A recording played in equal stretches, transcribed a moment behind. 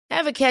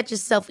Ever catch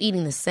yourself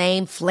eating the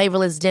same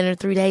flavorless dinner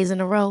 3 days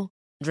in a row?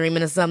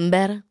 Dreaming of something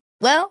better?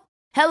 Well,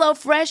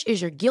 HelloFresh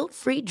is your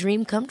guilt-free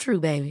dream come true,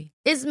 baby.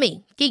 It's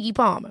me, Keke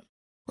Palmer.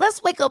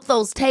 Let's wake up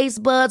those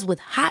taste buds with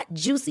hot,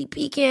 juicy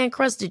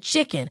pecan-crusted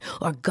chicken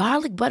or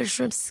garlic butter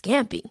shrimp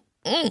scampi.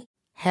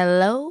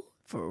 Hello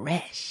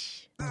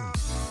Fresh.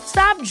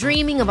 Stop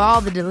dreaming of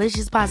all the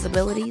delicious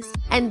possibilities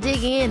and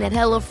dig in at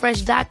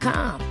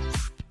HelloFresh.com.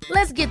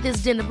 Let's get this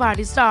dinner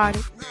party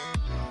started.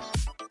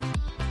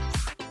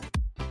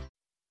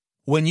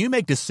 When you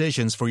make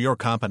decisions for your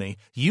company,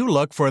 you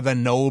look for the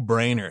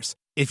no-brainers.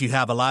 If you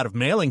have a lot of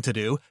mailing to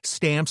do,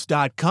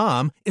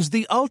 Stamps.com is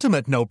the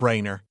ultimate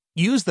no-brainer.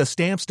 Use the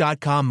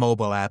Stamps.com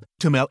mobile app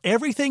to mail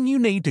everything you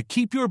need to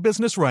keep your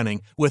business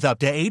running with up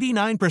to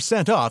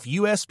 89% off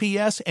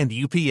USPS and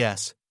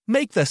UPS.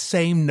 Make the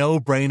same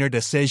no-brainer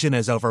decision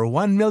as over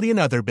 1 million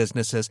other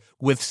businesses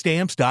with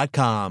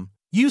Stamps.com.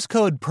 Use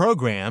code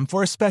PROGRAM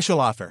for a special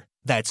offer.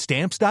 That's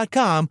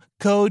Stamps.com,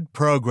 code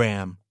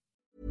PROGRAM.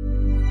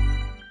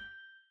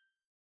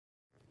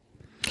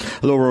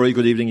 Hello, Rory.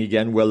 Good evening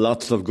again. Well,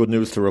 lots of good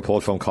news to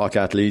report from Cork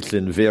athletes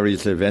in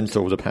various events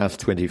over the past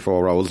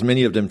 24 hours,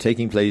 many of them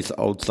taking place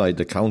outside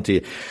the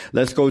county.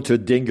 Let's go to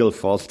Dingle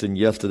first in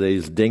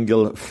yesterday's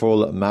Dingle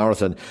Full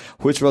Marathon,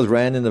 which was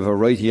ran in a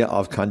variety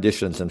of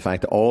conditions. In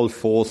fact, all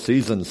 4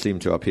 seasons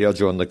seemed to appear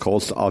during the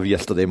course of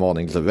yesterday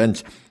morning's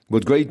event.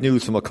 With great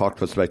news from a Cork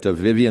perspective,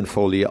 Vivian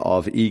Foley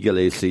of Eagle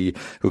AC,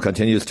 who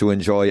continues to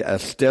enjoy a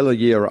stellar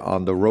year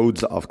on the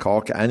roads of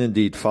Cork and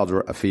indeed further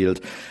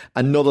afield.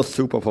 Another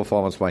super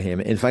performance by him.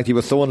 In fact, he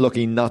was so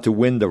unlucky not to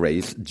win the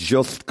race,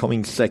 just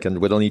coming second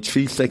with only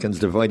 3 seconds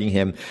dividing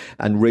him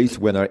and race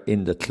winner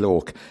in the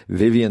cloak.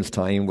 Vivian's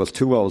time was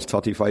 2 hours,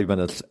 35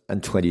 minutes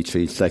and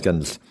 23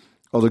 seconds.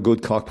 Other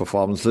good Cork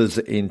performances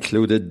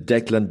included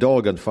Declan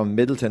Dorgan from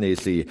Middleton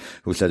AC,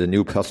 who set a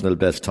new personal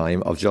best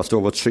time of just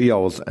over 3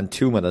 hours and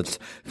 2 minutes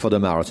for the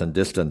marathon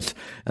distance.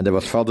 And there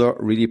was further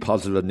really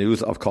positive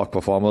news of Cork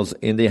performers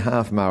in the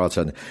half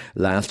marathon.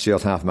 Last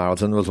year's half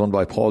marathon was won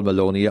by Paul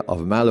Maloney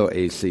of Mallow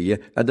AC,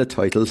 and the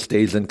title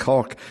stays in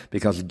Cork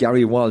because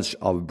Gary Walsh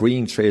of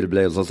Breeing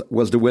Trailblazers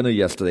was the winner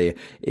yesterday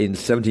in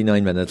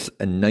 79 minutes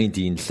and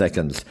 19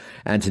 seconds.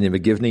 Anthony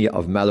McGivney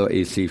of Mallow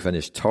AC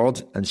finished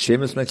third, and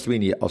Seamus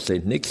McSweeney of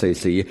St. Nick's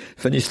AC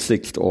finished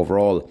 6th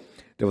overall.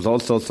 There was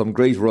also some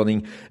great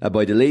running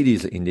by the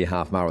ladies in the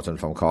half marathon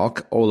from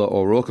Cork. Ola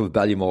O'Rourke of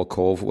Ballymore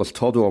Cove was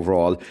third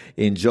overall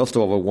in just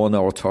over 1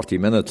 hour 30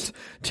 minutes.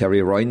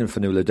 Terry Ryan and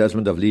Fanula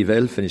Desmond of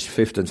Leevale finished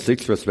 5th and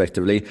 6th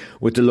respectively,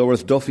 with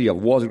Dolores Duffy of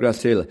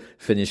Watergrass Hill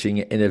finishing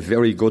in a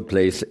very good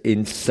place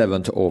in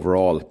 7th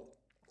overall.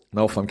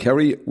 Now from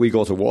Kerry, we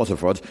go to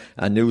Waterford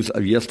and news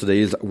of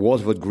yesterday's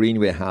Waterford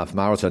Greenway Half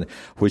Marathon,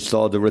 which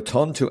saw the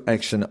return to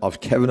action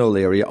of Kevin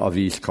O'Leary of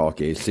East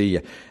Cork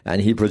AC.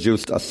 And he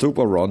produced a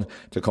super run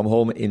to come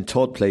home in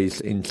third place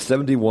in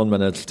 71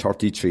 minutes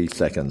 33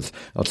 seconds.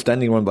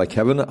 Outstanding run by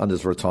Kevin on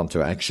his return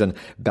to action.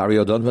 Barry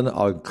O'Donovan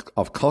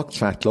of Cork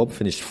Track Club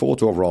finished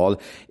 4th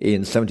overall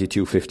in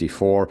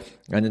 72.54.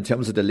 And in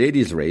terms of the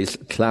ladies' race,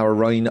 Clara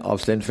Ryan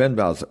of St.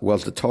 Finbarr's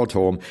was the third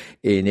home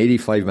in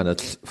 85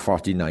 minutes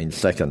 49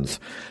 seconds.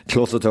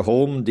 Closer to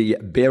home, the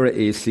Beara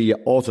AC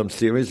Autumn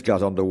Series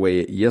got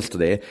underway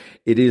yesterday.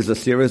 It is a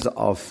series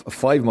of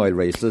 5-mile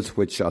races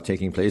which are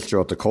taking place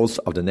throughout the course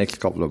of the next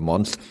couple of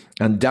months.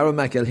 And Darragh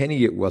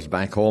McElhenney was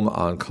back home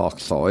on Cork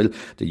soil.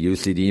 The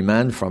UCD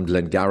man from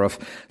Glengariff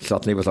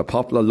certainly was a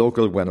popular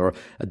local winner.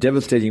 A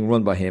devastating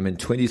run by him in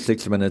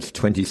 26 minutes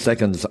 20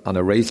 seconds on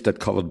a race that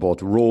covered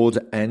both road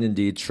and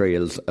indeed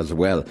trails as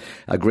well.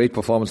 A great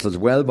performance as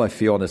well by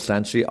Fiona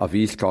Santry of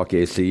East Cork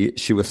AC.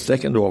 She was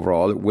 2nd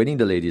overall, winning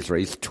the ladies'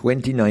 race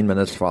 29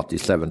 minutes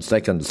 47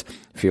 seconds.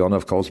 Fiona,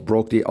 of course,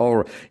 broke the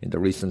hour in the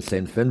recent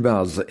St.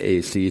 Finbarr's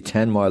AC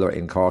 10-miler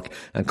in Cork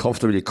and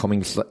comfortably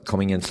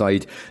coming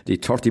inside the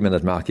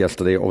 30-minute mark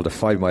yesterday over the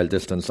 5-mile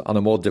distance on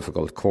a more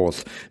difficult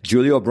course.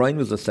 Julia O'Brien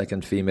was the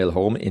 2nd female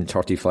home in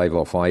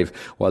 35.05,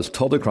 whilst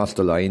third across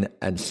the line,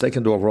 and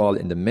 2nd overall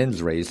in the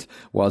men's race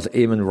was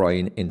Eamon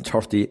Ryan in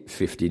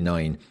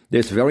 30.59.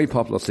 This very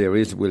popular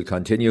series will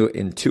continue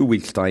in 2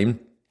 weeks' time,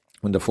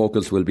 when the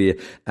focus will be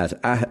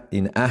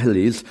in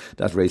Achilles.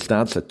 That race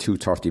starts at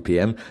 2:30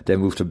 p.m. Then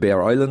move to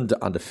Bear Island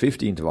on the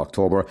 15th of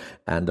October,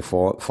 and the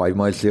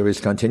 5-mile series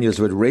continues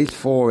with race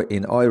 4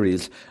 in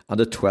Iries on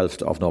the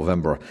 12th of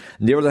November.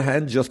 Near the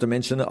hand, just a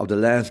mention of the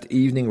last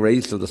evening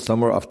race of the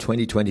summer of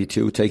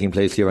 2022 taking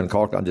place here in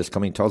Cork on this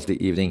coming Thursday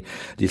evening.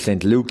 The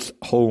St. Luke's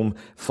Home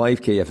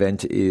 5K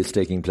event is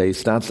taking place.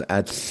 Starts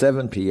at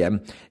 7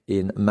 p.m.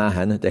 in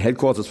Mahon. The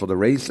headquarters for the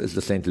race is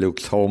the St.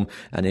 Luke's Home,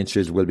 and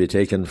entries will be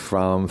taken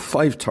from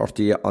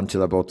 5:30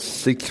 until about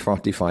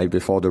 6:45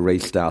 before the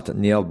race start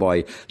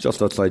nearby,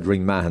 just outside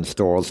Ring Mahon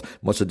stores.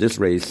 Much of this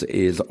race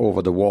is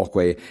over the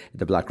walkway,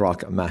 the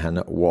Blackrock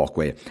Mahon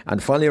walkway.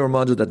 And finally, a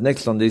reminder that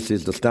next Sunday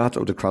is the start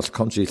of the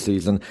cross-country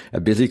season. A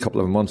busy couple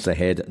of months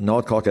ahead.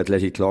 North Cork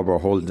Athletic Club are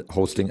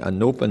hosting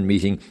an open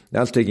meeting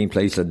that's taking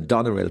place at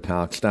Doneraile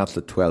Park. Starts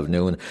at 12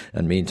 noon.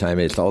 And meantime,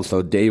 it's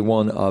also day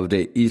 1 of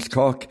the East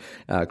Cork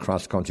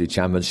cross-country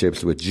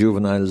championships with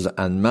juveniles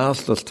and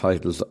masters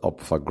titles up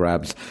for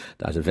grabs.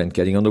 That event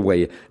getting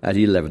underway at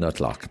 11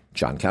 o'clock.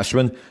 John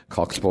Cashman,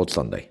 Cork Sports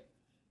Sunday.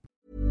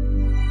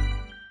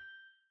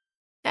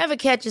 Ever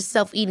catch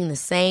yourself eating the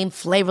same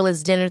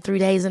flavorless dinner 3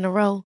 days in a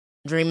row?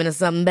 Dreaming of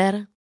something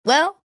better?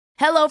 Well,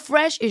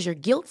 HelloFresh is your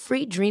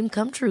guilt-free dream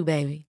come true,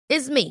 baby.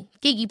 It's me,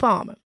 Keke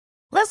Palmer.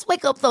 Let's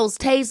wake up those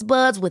taste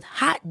buds with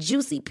hot,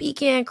 juicy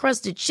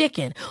pecan-crusted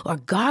chicken or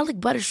garlic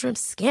butter shrimp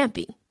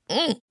scampi.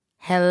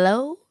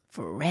 Hello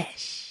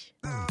Fresh.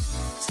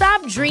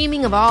 Stop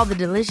dreaming of all the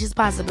delicious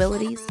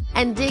possibilities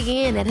and dig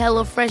in at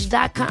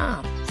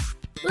HelloFresh.com.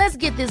 Let's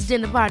get this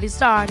dinner party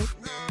started.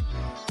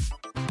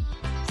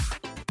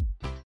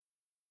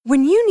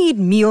 When you need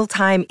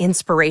mealtime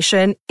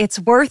inspiration, it's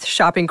worth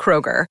shopping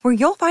Kroger, where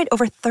you'll find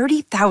over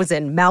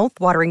 30,000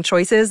 mouth-watering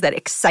choices that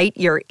excite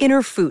your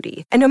inner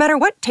foodie. And no matter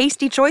what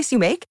tasty choice you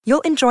make,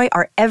 you'll enjoy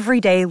our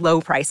everyday low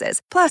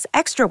prices, plus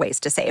extra ways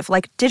to save,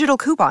 like digital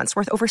coupons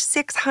worth over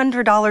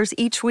 $600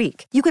 each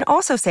week. You can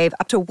also save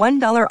up to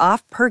 $1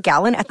 off per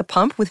gallon at the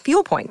pump with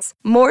fuel points.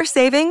 More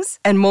savings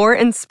and more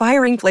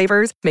inspiring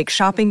flavors make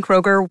shopping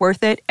Kroger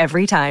worth it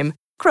every time.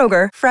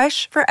 Kroger,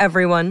 fresh for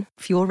everyone.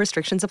 Fuel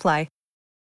restrictions apply.